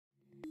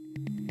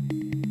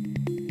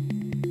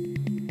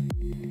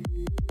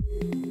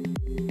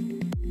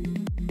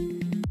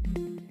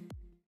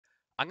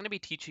I'm going to be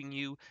teaching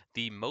you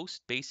the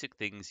most basic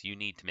things you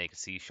need to make a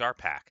C#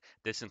 hack.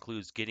 This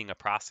includes getting a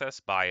process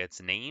by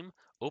its name,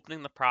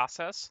 opening the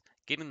process,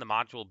 getting the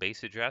module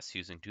base address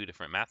using two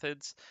different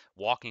methods,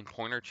 walking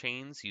pointer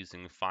chains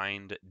using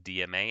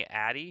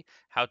FindDMAAddy,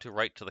 how to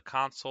write to the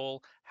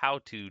console, how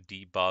to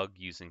debug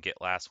using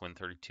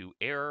getLastWin32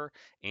 error,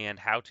 and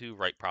how to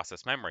write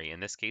process memory. In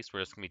this case, we're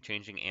just going to be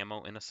changing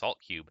ammo in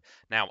Assault Cube.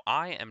 Now,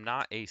 I am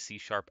not a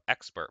C#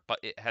 expert, but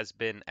it has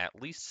been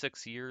at least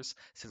 6 years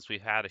since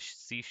we've had a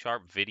C#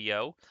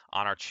 video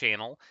on our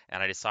channel,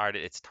 and I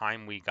decided it's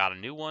time we got a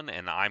new one,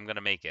 and I'm going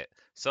to make it.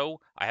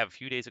 So I have a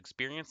few days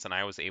experience, and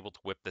I was able to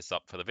whip this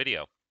up for the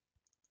video.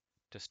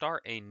 To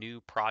start a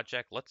new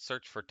project, let's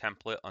search for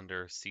template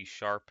under C#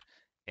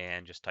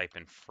 and just type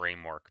in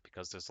framework,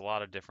 because there's a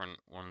lot of different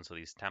ones of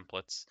these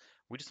templates.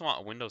 We just want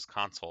a Windows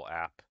console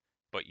app,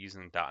 but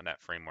using .NET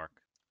framework.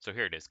 So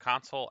here it is,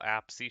 console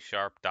app C#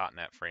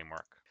 .NET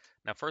framework.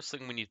 Now, first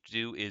thing we need to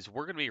do is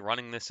we're going to be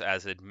running this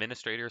as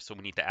administrator, so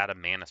we need to add a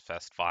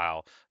manifest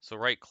file. So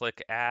right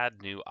click,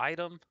 add new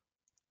item,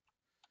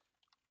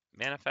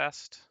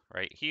 manifest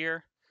right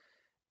here,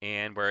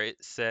 and where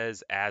it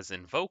says as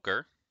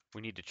invoker,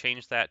 we need to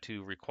change that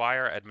to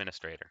require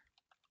administrator.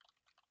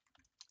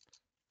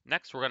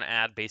 Next, we're going to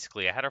add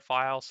basically a header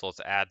file, so let's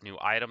add new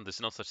item.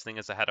 There's no such thing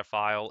as a header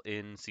file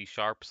in C#,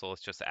 so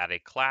let's just add a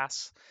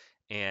class,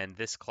 and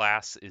this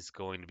class is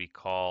going to be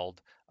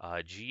called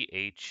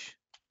GH.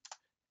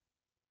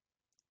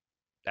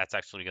 That's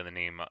actually the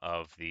name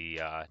of the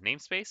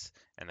namespace,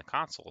 and the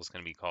console is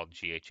going to be called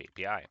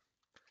GHAPI.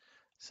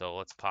 So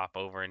let's pop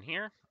over in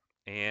here.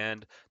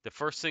 And the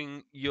first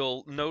thing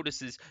you'll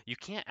notice is you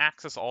can't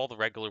access all the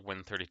regular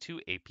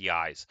Win32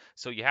 APIs,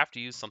 so you have to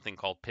use something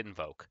called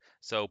Pinvoke.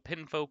 So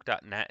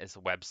pinvoke.net is a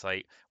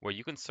website where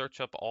you can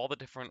search up all the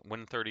different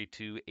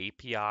Win32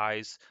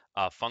 APIs,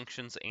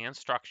 functions, and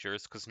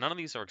structures, because none of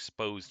these are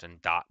exposed in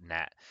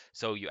 .NET.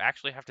 So you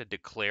actually have to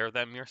declare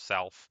them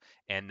yourself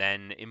and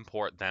then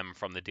import them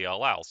from the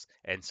DLLs.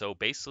 And so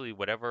basically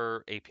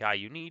whatever API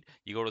you need,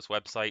 you go to this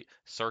website,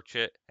 search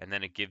it, and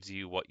then it gives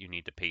you what you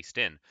need to paste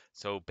in.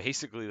 So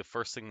basically the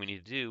first thing we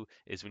need to do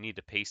is we need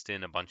to paste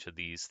in a bunch of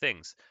these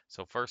things.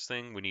 So first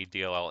thing, we need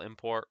DLL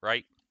import,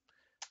 right?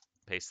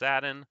 Paste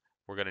that in.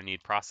 We're going to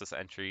need process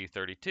entry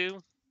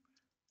 32.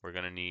 We're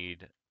going to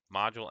need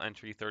module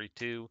entry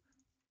 32,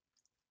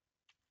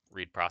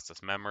 read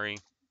process memory,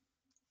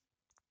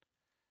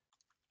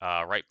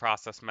 write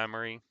process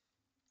memory,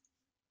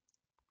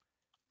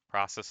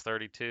 process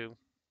 32,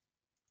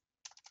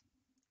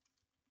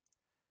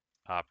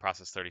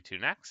 process 32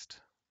 next.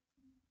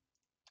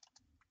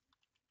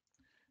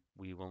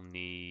 We will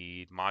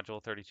need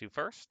module 32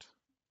 first,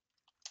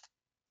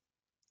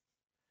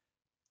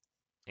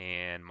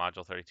 and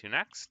module 32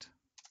 next.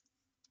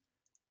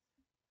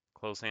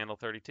 Close handle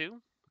 32.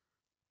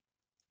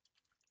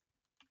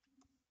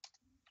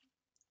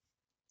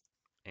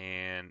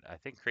 And I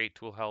think create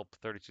tool help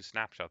 32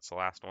 snapshots, the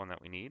last one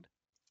that we need.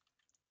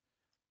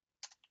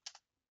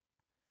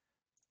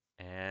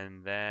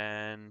 And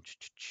then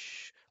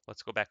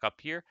let's go back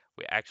up here.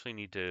 We actually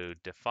need to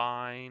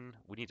define,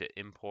 we need to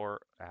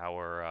import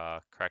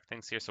our correct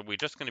things here. So we're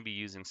just going to be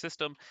using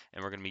system,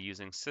 and we're going to be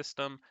using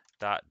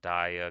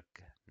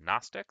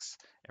system.diagnostics,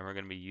 and we're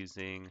going to be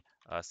using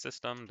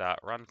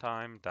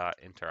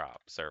system.runtime.interop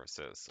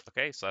services.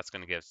 Okay, so that's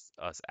going to give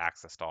us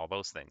access to all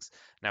those things.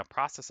 Now,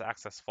 process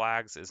access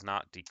flags is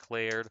not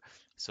declared,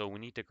 so we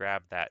need to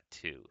grab that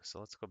too. So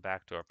let's go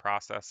back to our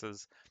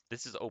processes.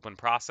 This is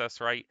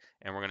OpenProcess, right?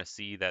 And we're going to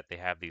see that they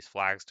have these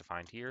flags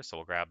defined here, so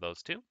we'll grab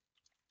those too.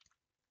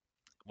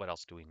 What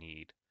else do we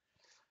need?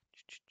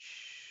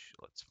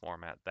 Let's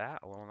format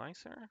that a little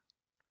nicer.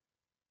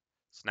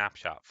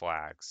 Snapshot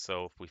flags.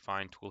 So if we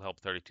find tool help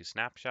 32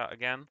 snapshot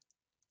again,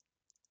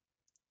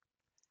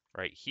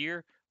 right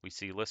here, we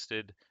see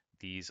listed,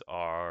 these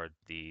are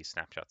the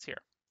snapshots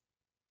here.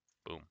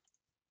 Boom.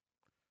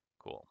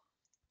 Cool.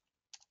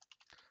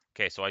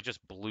 Okay, so I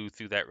just blew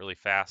through that really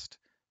fast,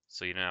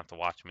 so you don't have to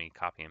watch me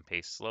copy and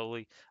paste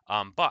slowly.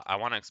 But I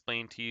want to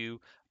explain to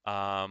you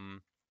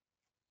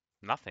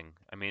nothing.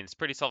 I mean, it's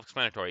pretty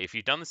self-explanatory. If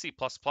you've done the C++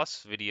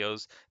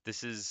 videos,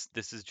 this is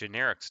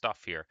generic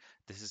stuff here.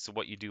 This is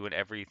what you do in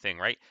everything,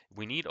 right?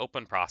 We need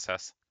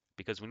OpenProcess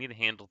because we need to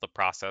handle the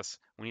process.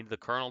 We need the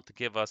kernel to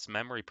give us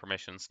memory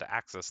permissions to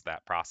access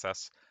that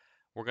process.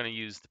 We're going to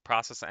use the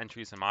process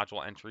entries and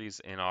module entries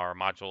in our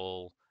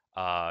module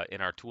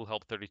in our tool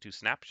help 32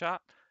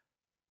 snapshot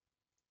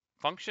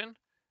function.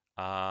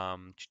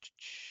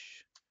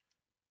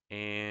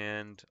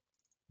 And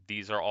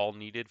these are all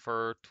needed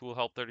for tool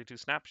help 32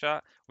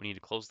 snapshot. We need to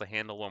close the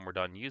handle when we're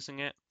done using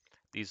it.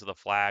 These are the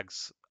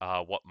flags,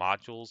 what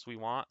modules we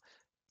want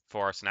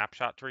for our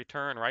snapshot to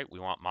return, right? We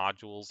want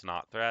modules,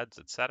 not threads,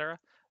 etc.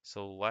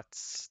 So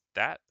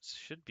that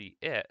should be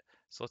it.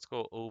 So let's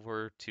go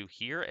over to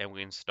here and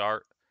we can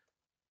start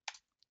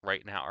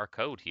writing out our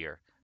code here.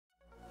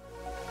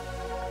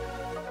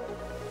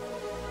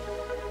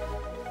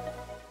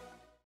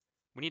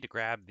 We we need to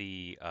grab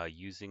the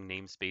using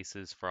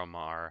namespaces from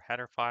our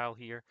header file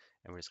here,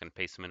 and we're just going to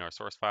paste them in our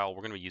source file.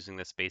 We're going to be using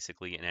this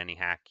basically in any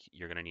hack.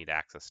 You're going to need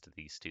access to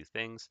these two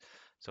things.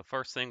 So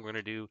first thing we're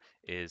going to do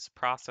is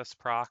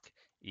processproc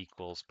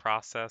equals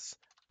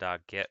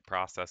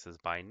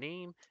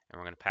process.getProcessesByName, and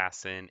we're going to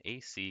pass in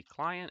AC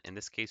client. In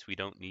this case, we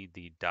don't need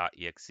the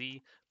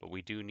 .exe, but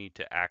we do need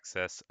to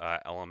access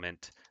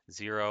element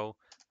 0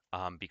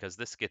 because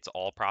this gets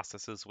all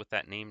processes with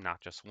that name, not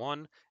just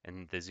one,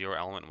 and the 0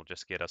 element will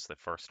just get us the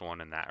first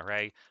one in that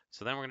array.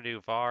 So then we're going to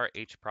do var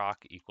hproc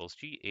equals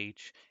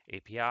gh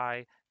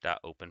api dot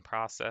open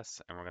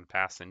process, and we're going to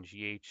pass in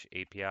gh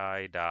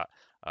api dot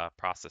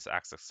process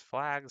access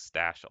flags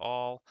dash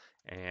all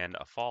and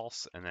a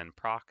false, and then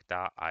proc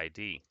dot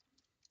id.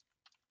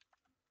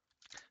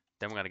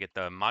 Then we're going to get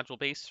the module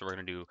base. So we're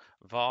going to do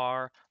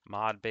var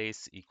mod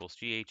base equals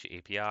gh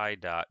api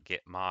dot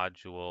get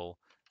module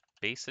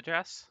base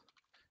address,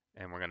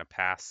 and we're going to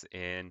pass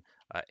in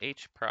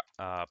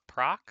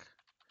hproc,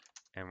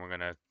 and we're going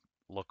to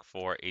look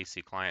for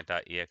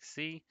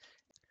acClient.exe.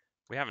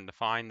 We haven't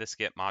defined this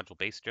get module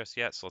base address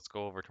yet, so let's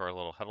go over to our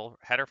little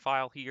header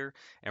file here,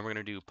 and we're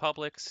going to do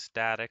public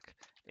static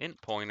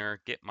int pointer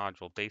get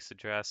module base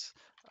address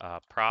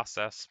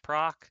process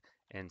proc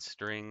and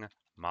string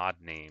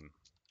mod name.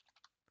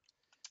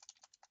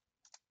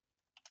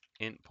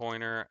 Int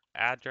pointer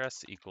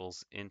address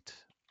equals int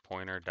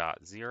pointer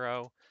dot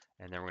 0,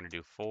 and then we're going to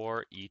do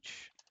for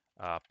each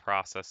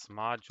process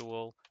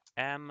module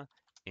m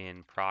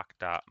in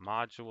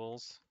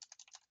proc.modules.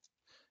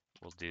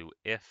 We'll do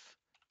if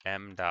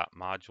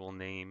m.module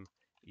name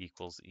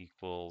equals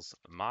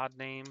mod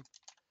name.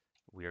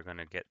 We are going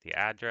to get the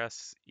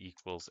address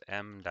equals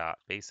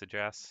m.base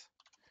address,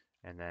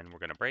 and then we're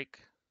going to break.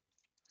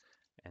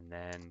 And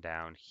then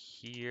down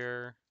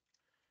here,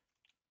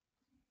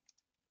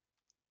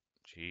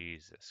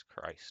 Jesus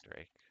Christ,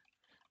 Drake,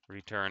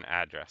 return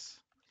address.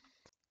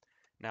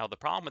 Now, the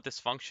problem with this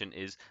function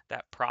is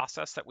that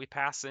process that we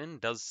pass in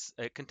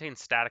it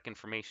contains static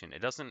information.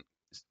 It doesn't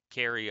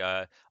carry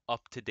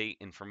up-to-date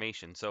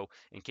information. So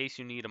in case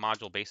you need a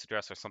module base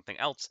address or something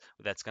else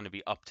that's going to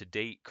be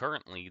up-to-date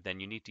currently, then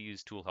you need to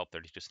use tool help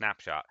 32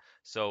 snapshot.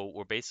 So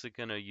we're basically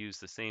going to use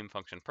the same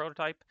function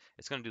prototype.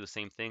 It's going to do the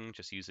same thing,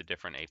 just use a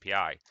different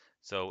API.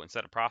 So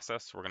instead of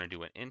process, we're going to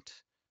do an int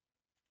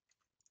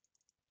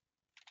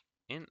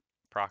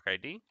proc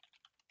ID.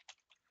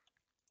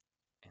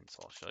 And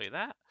so I'll show you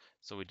that.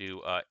 So we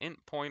do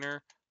int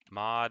pointer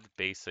mod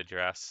base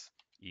address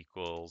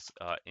equals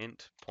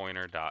int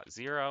pointer dot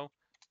 0,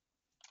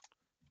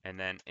 and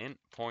then int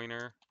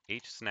pointer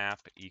hsnap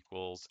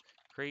equals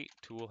create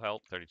tool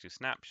help 32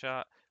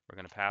 snapshot. We're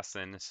going to pass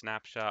in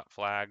snapshot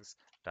flags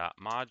dot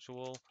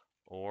module,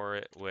 or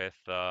it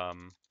with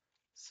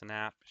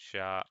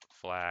snapshot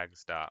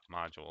flags dot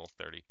module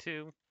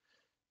 32,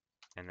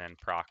 and then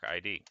proc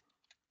ID.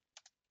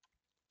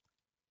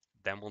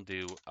 Then we'll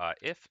do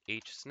if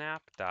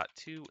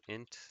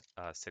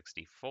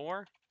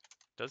hsnap.toInt64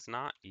 does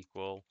not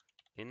equal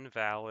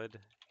invalid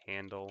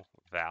handle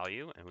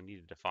value, and we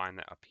need to define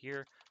that up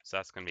here. So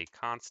that's going to be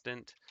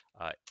constant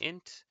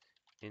int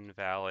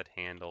invalid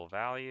handle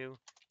value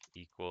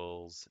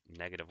equals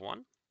 -1.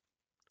 And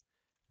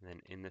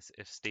then in this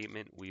if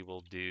statement, we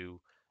will do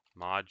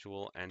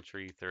module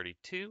entry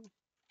 32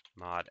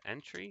 mod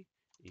entry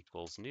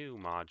equals new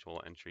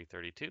module entry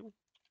 32.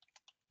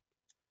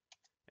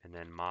 And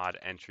then mod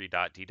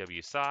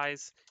entry.dw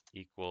size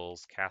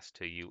equals cast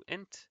to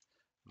uint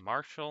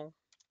Marshall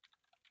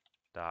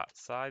dot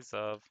size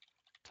of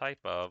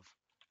type of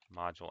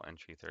module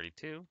entry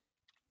 32.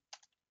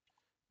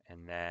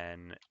 And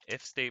then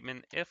if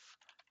statement, if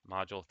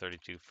module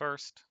 32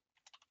 first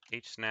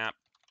hsnap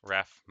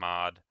ref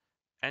mod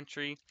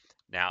entry.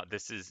 Now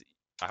this is,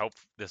 I hope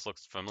this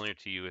looks familiar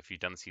to you if you've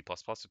done the C++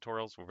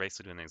 tutorials. We're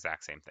basically doing the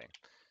exact same thing.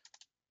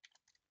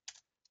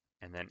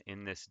 And then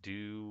in this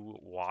do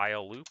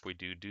while loop, we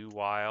do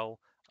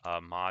while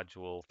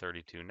module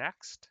 32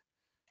 next,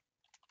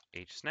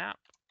 hsnap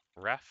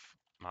ref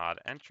mod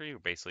entry. We're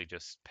basically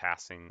just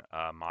passing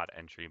mod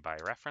entry by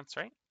reference,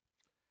 right?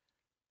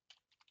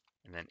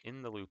 And then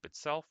in the loop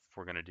itself,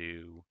 we're going to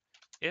do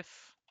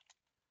if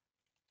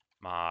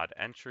mod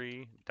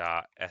entry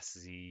dot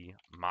sz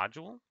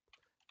module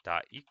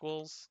dot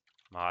equals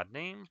mod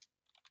name.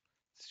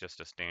 It's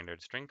just a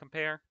standard string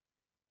compare.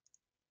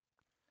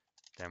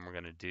 Then we're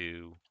going to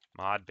do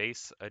mod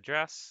base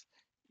address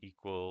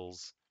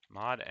equals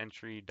mod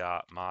entry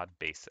dot mod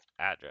base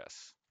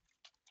address.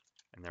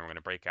 And then we're going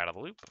to break out of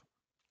the loop.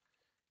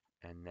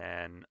 And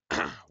then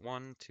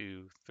 1,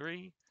 2,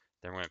 3.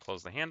 Then we're going to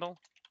close the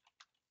handle.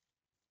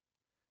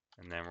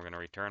 And then we're going to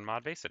return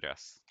mod base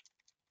address.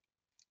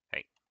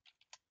 Hey.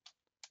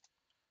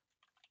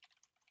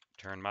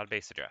 Return mod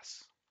base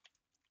address.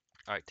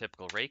 All right,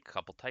 typical rake,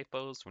 couple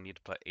typos. We need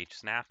to put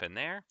hsnap in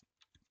there.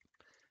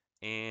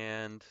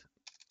 And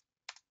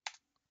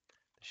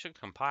it should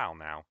compile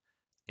now.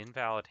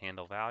 Invalid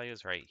handle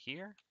values right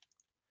here.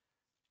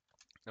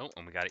 Oh,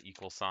 and we got an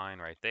equal sign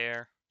right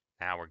there.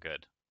 Now we're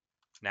good.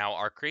 Now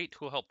our create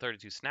tool help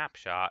 32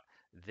 snapshot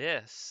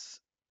This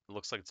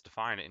looks like it's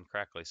defined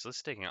incorrectly. So this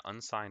is taking an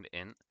unsigned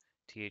int,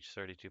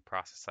 th32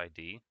 process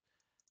ID.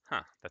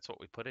 Huh, that's what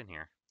we put in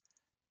here.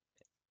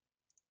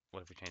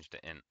 What if we change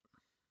to int?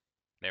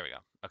 There we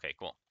go. Okay,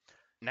 cool.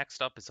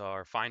 Next up is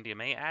our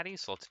FindDMAAddy.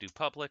 So let's do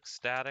public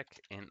static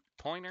int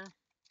pointer,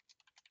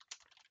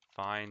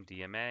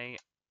 FindDMAAddy,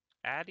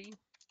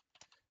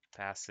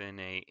 pass in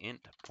a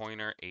int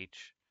pointer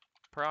h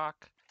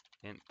proc,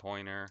 int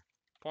pointer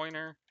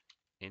pointer,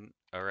 int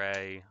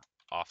array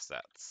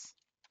offsets.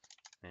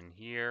 And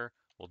here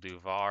we'll do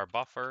var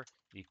buffer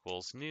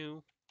equals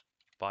new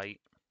byte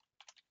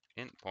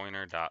int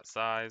pointer dot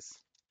size,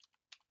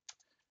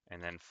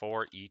 and then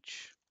for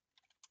each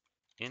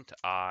int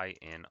I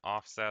in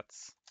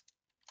offsets,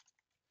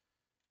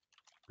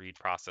 read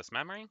process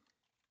memory,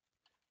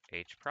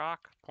 hproc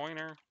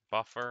pointer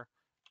buffer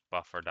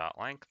buffer dot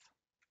length,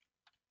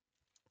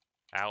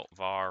 out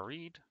var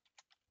read,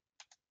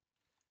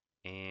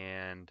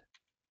 and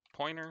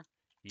pointer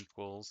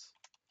equals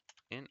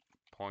int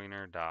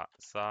pointer dot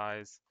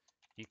size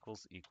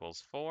equals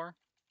 4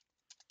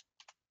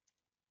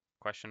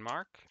 question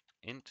mark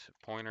int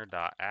pointer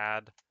dot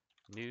add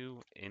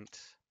new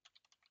int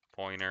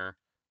pointer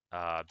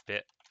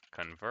bit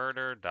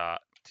converter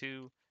dot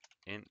to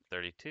int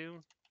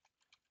 32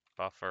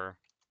 buffer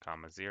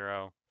comma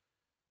 0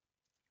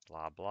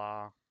 blah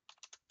blah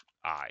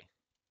I.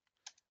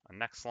 On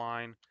next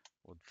line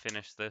we'll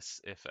finish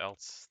this if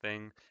else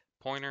thing.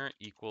 Pointer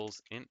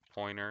equals int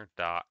pointer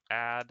dot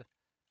add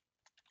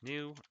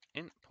new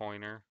int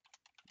pointer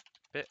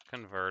bit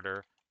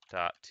converter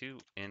dot to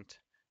int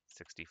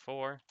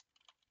 64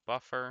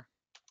 buffer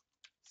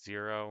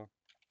 0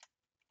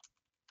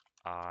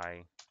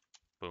 I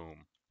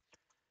boom.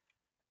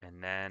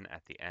 And then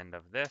at the end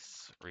of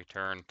this,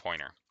 return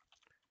pointer.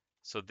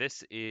 So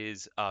this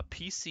is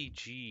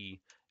PCG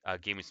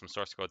gave me some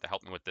source code to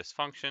help me with this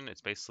function.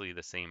 It's basically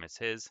the same as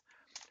his.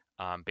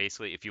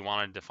 Basically, if you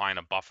want to define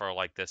a buffer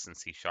like this in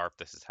C#,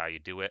 this is how you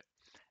do it.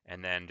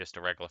 And then just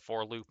a regular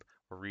for loop,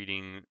 we're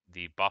reading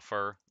the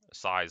buffer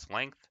size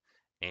length,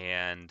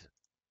 and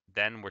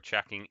then we're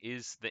checking,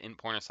 is the int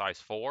pointer size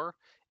 4?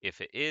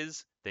 If it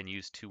is, then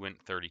use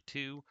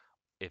 2int32.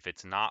 If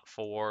it's not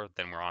 4,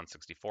 then we're on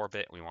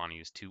 64-bit. We want to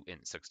use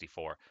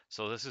 2int64.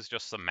 So this is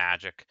just some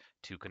magic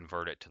to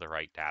convert it to the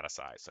right data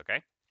size,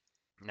 okay?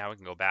 Now we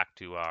can go back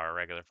to our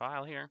regular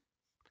file here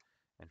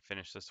and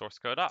finish the source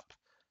code up.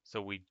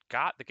 So we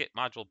got the get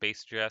module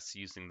base address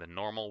using the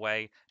normal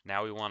way.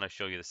 Now we want to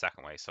show you the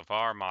second way. So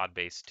var mod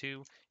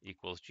base2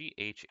 equals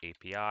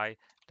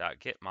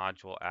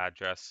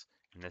ghapi.getModuleAddress.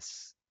 And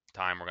this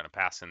time we're going to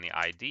pass in the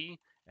ID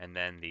and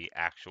then the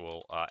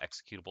actual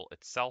executable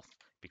itself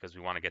because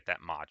we want to get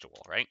that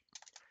module, right?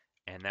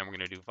 And then we're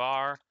going to do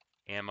var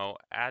ammo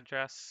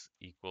address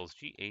equals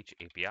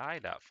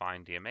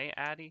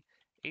ghapi.finddmaAddy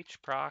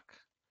hproc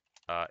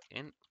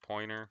int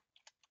pointer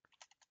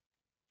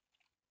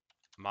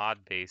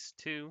mod base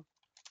 2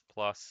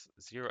 plus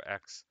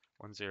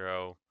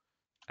 0x10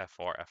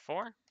 f4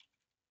 f4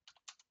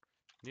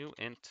 new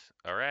int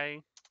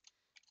array,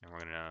 and we're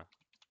going to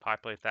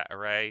populate that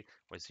array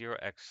with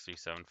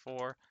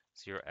 0x374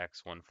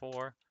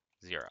 0x14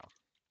 0.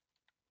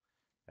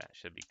 That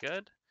should be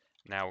good.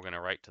 Now we're going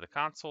to write to the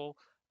console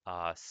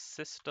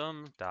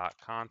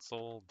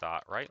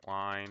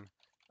system.console.writeLine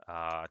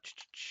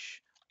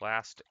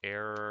last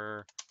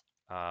error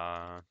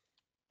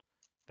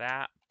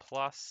that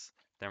plus,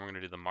 then we're going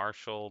to do the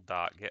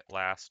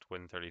marshal.getLast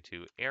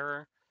win32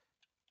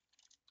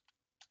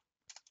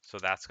 So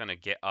that's going to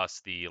get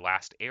us the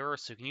last error.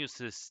 So you can use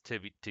this to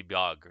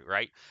debug,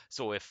 right?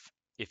 So if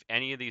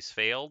any of these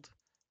failed,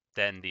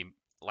 then the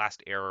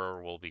last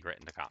error will be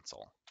written to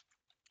console,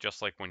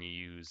 just like when you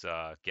use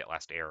get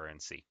last error in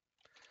C.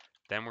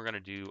 Then we're going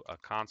to do a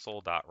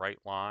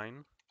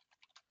console.writeLine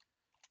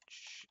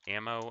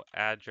ammo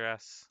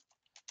address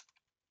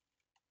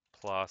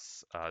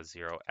plus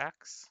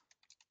 0x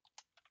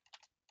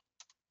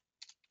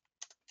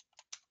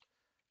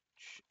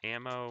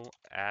ammo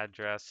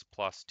address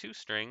plus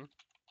 2string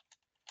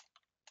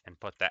and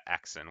put that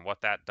X in.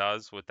 What that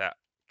does with that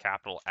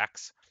capital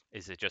X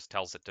is it just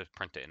tells it to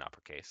print it in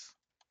uppercase.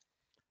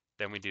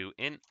 Then we do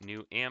int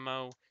new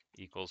ammo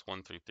equals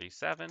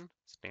 1337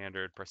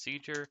 standard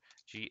procedure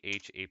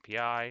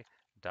ghapi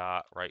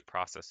dot write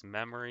process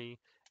memory,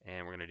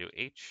 and we're going to do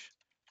h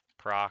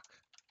proc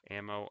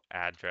ammo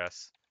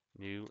address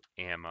new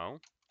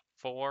ammo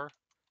for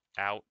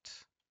out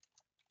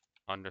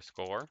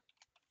underscore,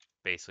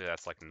 basically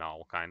that's like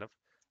null kind of,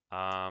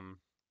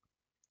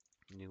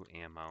 new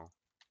ammo.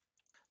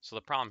 So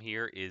the problem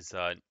here is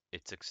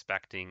it's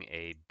expecting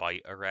a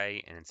byte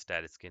array and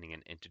instead it's getting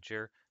an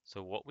integer.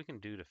 So what we can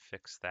do to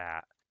fix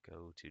that,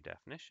 go to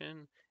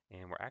definition,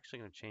 and we're actually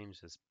going to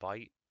change this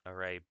byte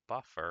array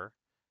buffer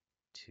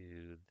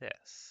to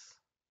this.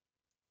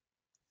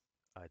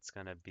 It's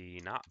going to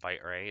be not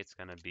byte array, it's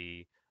going to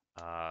be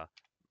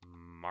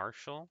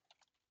Marshall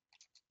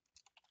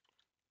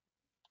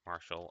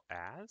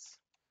as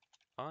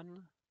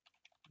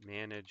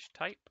unmanaged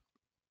type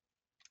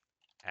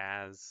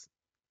as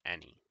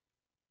any.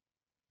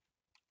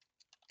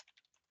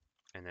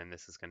 and then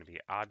this is going to be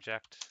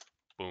object.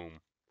 Boom.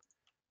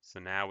 So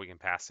now we can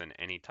pass in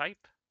any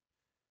type.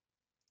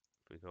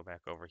 If we go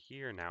back over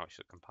here, now it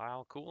should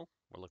compile. Cool.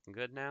 We're looking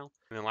good now.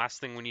 And the last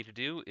thing we need to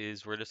do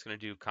is we're just going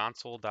to do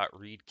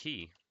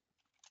console.readKey.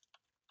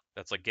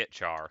 That's like get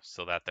char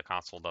so that the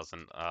console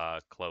doesn't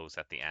close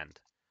at the end.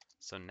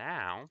 So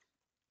now,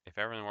 if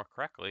everything worked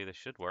correctly, this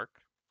should work.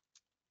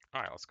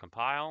 All right, let's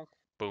compile.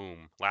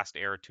 Boom. Last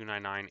error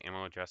 299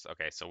 ammo address.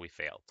 Okay, so we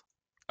failed.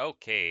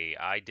 Okay,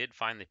 I did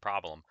find the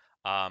problem.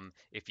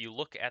 If you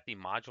look at the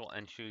module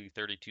entry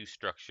 32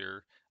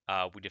 structure,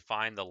 we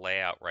defined the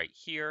layout right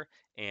here,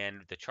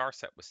 and the char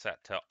set was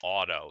set to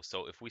auto.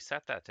 So if we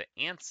set that to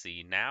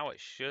ANSI, now it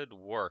should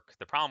work.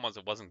 The problem was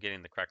it wasn't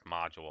getting the correct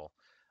module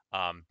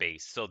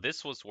base. So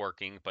this was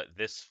working, but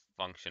this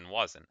function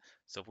wasn't.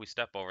 So if we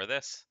step over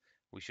this,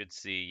 we should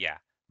see, yeah,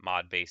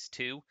 mod base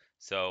 2.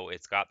 So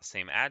it's got the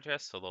same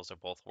address, so those are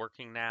both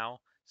working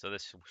now. So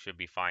this should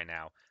be fine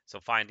now. So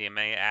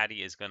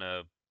FindDMAAddy is going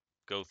to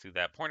go through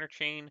that pointer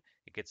chain.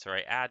 It gets the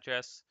right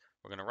address.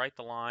 We're going to write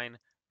the line.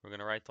 We're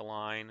going to write the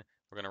line.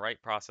 We're going to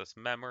write process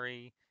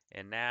memory.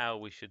 And now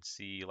we should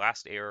see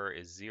last error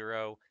is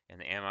 0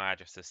 and the ammo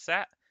address is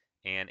set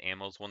and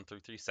ammo's 1 through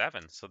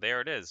 37. So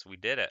there it is. We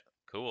did it.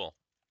 Cool.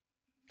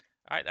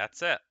 All right,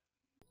 that's it.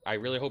 I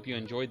really hope you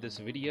enjoyed this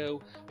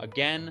video.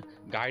 Again,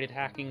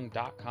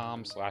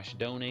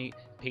 guidedhacking.com/donate,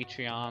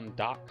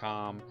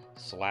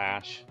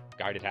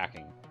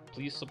 patreon.com/guidedhacking.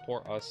 Please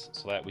support us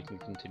so that we can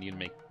continue to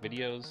make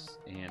videos,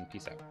 and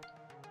peace out.